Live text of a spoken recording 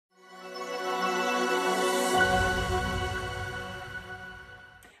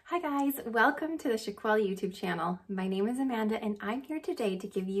guys, welcome to the Chiquel YouTube channel. My name is Amanda and I'm here today to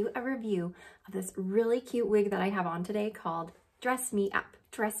give you a review of this really cute wig that I have on today called Dress Me Up.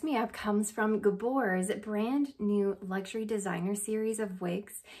 Dress Me Up comes from Gabor's brand new luxury designer series of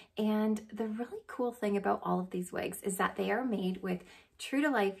wigs, and the really cool thing about all of these wigs is that they are made with true to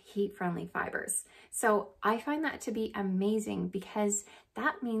life heat-friendly fibers. So I find that to be amazing because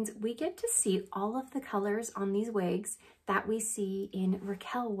that means we get to see all of the colors on these wigs that we see in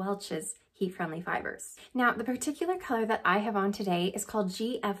Chiquel Welch's heat-friendly fibers. Now, the particular color that I have on today is called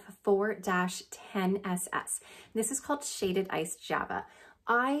GF4-10SS. This is called Shaded Ice Java.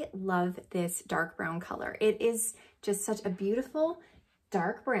 I love this dark brown color. It is just such a beautiful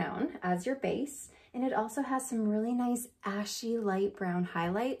dark brown as your base, and it also has some really nice ashy light brown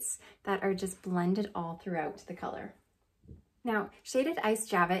highlights that are just blended all throughout the color. Now, Shaded Ice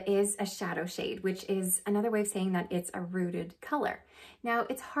Java is a shadow shade, which is another way of saying that it's a rooted color. Now,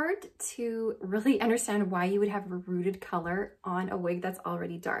 it's hard to really understand why you would have a rooted color on a wig that's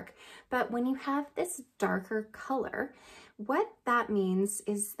already dark. But when you have this darker color, what that means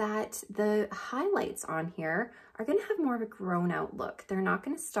is that the highlights on here are going to have more of a grown out look. They're not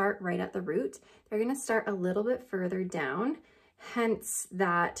going to start right at the root. They're going to start a little bit further down, hence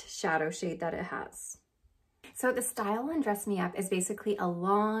that shadow shade that it has. So the style on Dress Me Up is basically a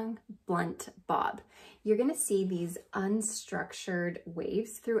long, blunt bob. You're going to see these unstructured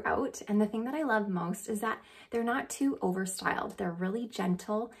waves throughout, and the thing that I love most is that they're not too overstyled. They're really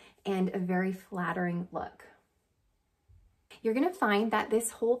gentle and a very flattering look. You're going to find that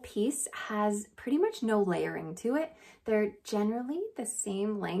this whole piece has pretty much no layering to it. They're generally the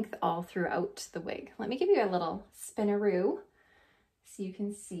same length all throughout the wig. Let me give you a little spinaroo so you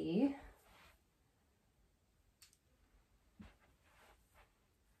can see.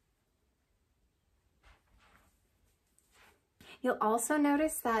 You'll also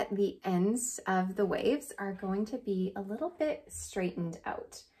notice that the ends of the waves are going to be a little bit straightened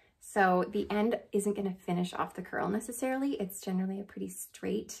out. So the end isn't going to finish off the curl necessarily. It's generally a pretty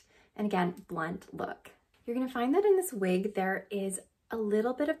straight and, again, blunt look. You're going to find that in this wig there is a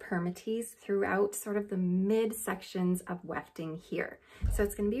little bit of permatease throughout sort of the mid sections of wefting here. So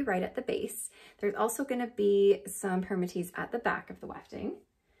it's going to be right at the base. There's also going to be some permatease at the back of the wefting,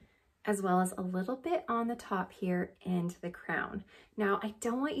 as well as a little bit on the top here and the crown. Now, I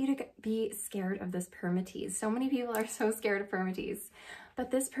don't want you to be scared of this permatease. So many people are so scared of permatease, but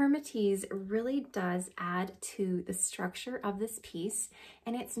this permatease really does add to the structure of this piece,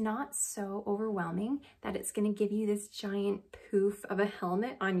 and it's not so overwhelming that it's gonna give you this giant poof of a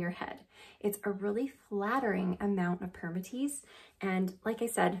helmet on your head. It's a really flattering amount of permatease, and like I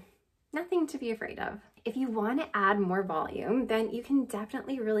said, nothing to be afraid of. If you want to add more volume, then you can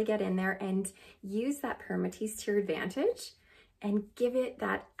definitely really get in there and use that permatease to your advantage and give it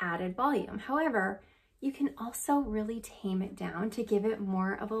that added volume. However, you can also really tame it down to give it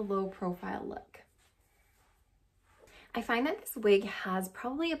more of a low profile look. I find that this wig has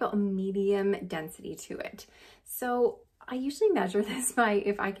probably about a medium density to it. So I usually measure this by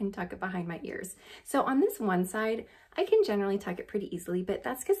if I can tuck it behind my ears. So on this one side, I can generally tuck it pretty easily, but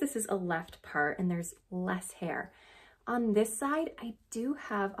that's because this is a left part and there's less hair. On this side, I do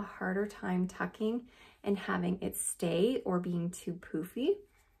have a harder time tucking and having it stay or being too poofy.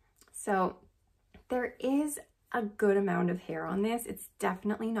 So there is a good amount of hair on this. It's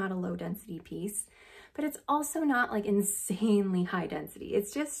definitely not a low density piece, but it's also not like insanely high density.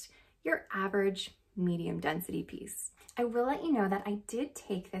 It's just your average medium density piece. I will let you know that I did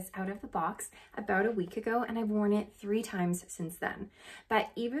take this out of the box about a week ago, and I've worn it 3 times since then. But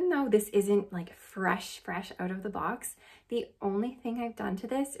even though this isn't like fresh out of the box, the only thing I've done to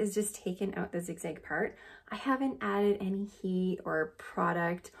this is just taken out the zigzag part. I haven't added any heat or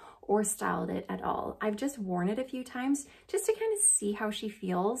product or styled it at all. I've just worn it a few times just to kind of see how she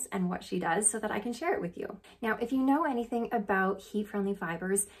feels and what she does so that I can share it with you. Now, if you know anything about heat-friendly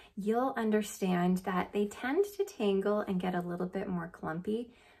fibers, you'll understand that they tend to tangle and get a little bit more clumpy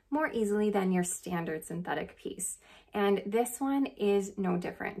more easily than your standard synthetic piece. And this one is no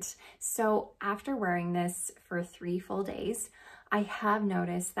different. So after wearing this for 3 full days, I have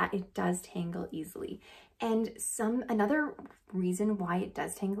noticed that it does tangle easily. And another reason why it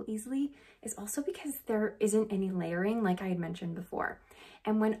does tangle easily is also because there isn't any layering like I had mentioned before.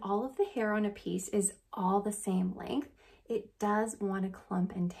 And when all of the hair on a piece is all the same length, it does want to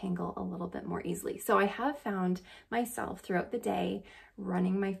clump and tangle a little bit more easily. So I have found myself throughout the day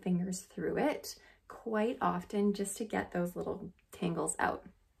running my fingers through it quite often just to get those little tangles out.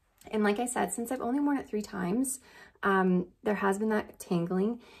 And like I said, since I've only worn it 3 times, There has been that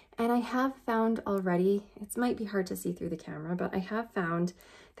tangling, and I have found already, it might be hard to see through the camera, but I have found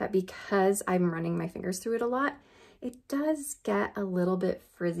that because I'm running my fingers through it a lot, it does get a little bit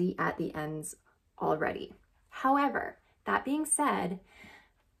frizzy at the ends already. However, that being said,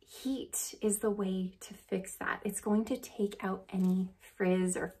 heat is the way to fix that. It's going to take out any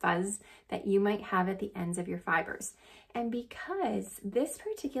frizz or fuzz that you might have at the ends of your fibers. And because this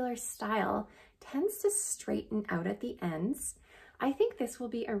particular style tends to straighten out at the ends, I think this will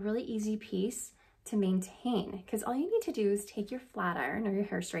be a really easy piece to maintain, because all you need to do is take your flat iron or your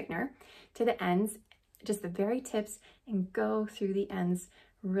hair straightener to the ends, just the very tips, and go through the ends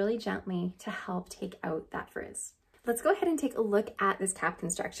really gently to help take out that frizz. Let's go ahead and take a look at this cap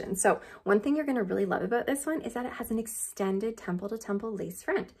construction. So one thing you're gonna really love about this one is that it has an extended temple to temple lace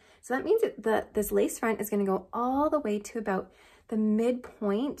front. So that means that this lace front is gonna go all the way to about the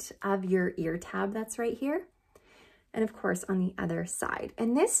midpoint of your ear tab that's right here. And of course on the other side.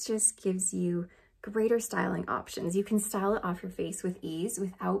 And this just gives you greater styling options. You can style it off your face with ease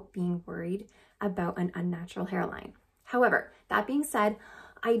without being worried about an unnatural hairline. However, that being said,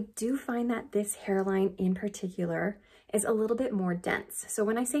 I do find that this hairline in particular is a little bit more dense. So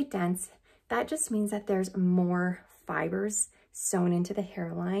when I say dense, that just means that there's more fibers sewn into the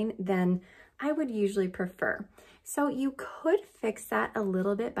hairline than I would usually prefer. So you could fix that a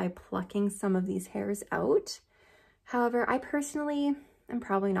little bit by plucking some of these hairs out. However, I personally am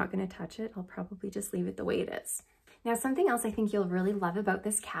probably not going to touch it. I'll probably just leave it the way it is. Now, something else I think you'll really love about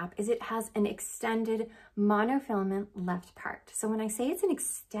this cap is it has an extended monofilament left part. So when I say it's an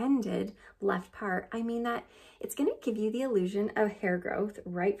extended left part, I mean that it's going to give you the illusion of hair growth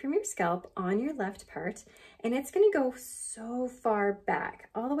right from your scalp on your left part. And it's going to go so far back,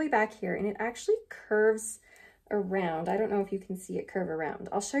 all the way back here. And it actually curves around. I don't know if you can see it curve around.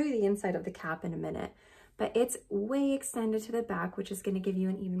 I'll show you the inside of the cap in a minute. But it's way extended to the back, which is going to give you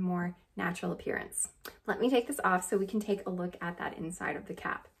an even more natural appearance. Let me take this off so we can take a look at that inside of the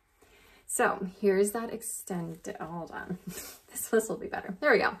cap. So here's that extended, hold on, this will be better.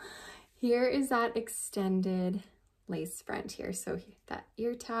 There we go. Here is that extended lace front here. So that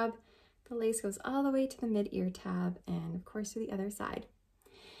ear tab, the lace goes all the way to the mid ear tab and of course to the other side.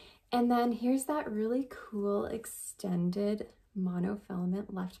 And then here's that really cool extended monofilament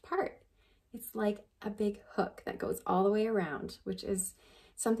left part. It's like a big hook that goes all the way around, which is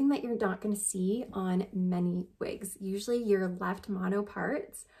something that you're not going to see on many wigs. Usually your left mono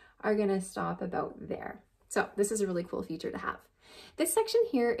parts are going to stop about there. So this is a really cool feature to have. This section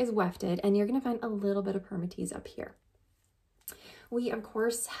here is wefted and you're going to find a little bit of permatease up here. We of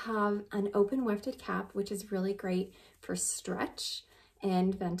course have an open wefted cap, which is really great for stretch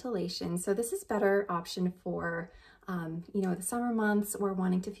and ventilation. So this is a better option for you know, the summer months or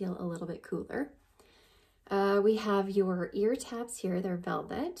wanting to feel a little bit cooler. We have your ear tabs here, they're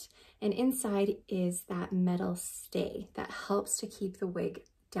velvet, and inside is that metal stay that helps to keep the wig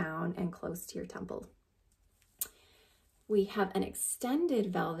down and close to your temple. We have an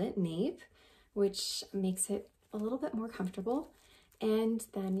extended velvet nape, which makes it a little bit more comfortable. And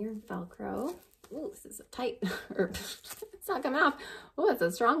then your Velcro. Ooh, this is tight, or it's not coming off. Oh, it's a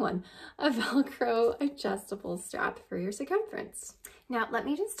strong one. A Velcro adjustable strap for your circumference. Now, let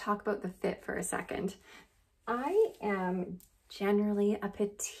me just talk about the fit for a second. I am generally a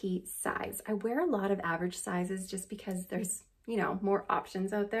petite size. I wear a lot of average sizes just because there's, you know, more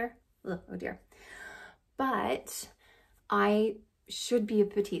options out there. Ugh, oh dear. But I should be a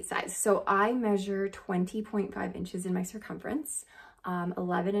petite size. So I measure 20.5 inches in my circumference.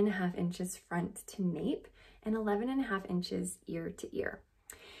 11.5 inches front to nape, and 11.5 inches ear to ear.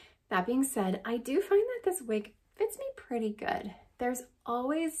 That being said, I do find that this wig fits me pretty good. There's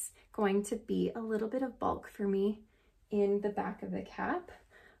always going to be a little bit of bulk for me in the back of the cap.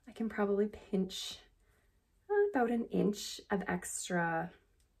 I can probably pinch about an inch of extra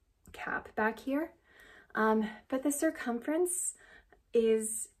cap back here. But the circumference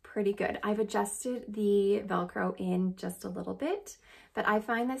is pretty good. I've adjusted the Velcro in just a little bit, but I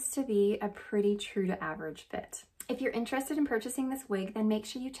find this to be a pretty true to average fit. If you're interested in purchasing this wig, then make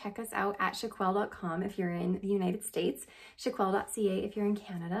sure you check us out at chiquel.com if you're in the United States, chiquel.ca if you're in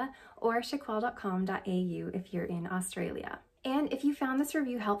Canada, or chiquel.com.au if you're in Australia. And if you found this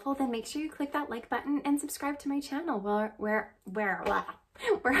review helpful, then make sure you click that like button and subscribe to my channel where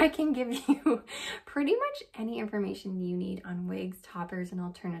I can give you pretty much any information you need on wigs, toppers, and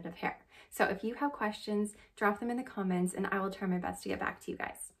alternative hair. So if you have questions, drop them in the comments and I will try my best to get back to you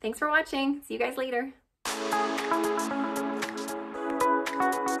guys. Thanks for watching. See you guys later.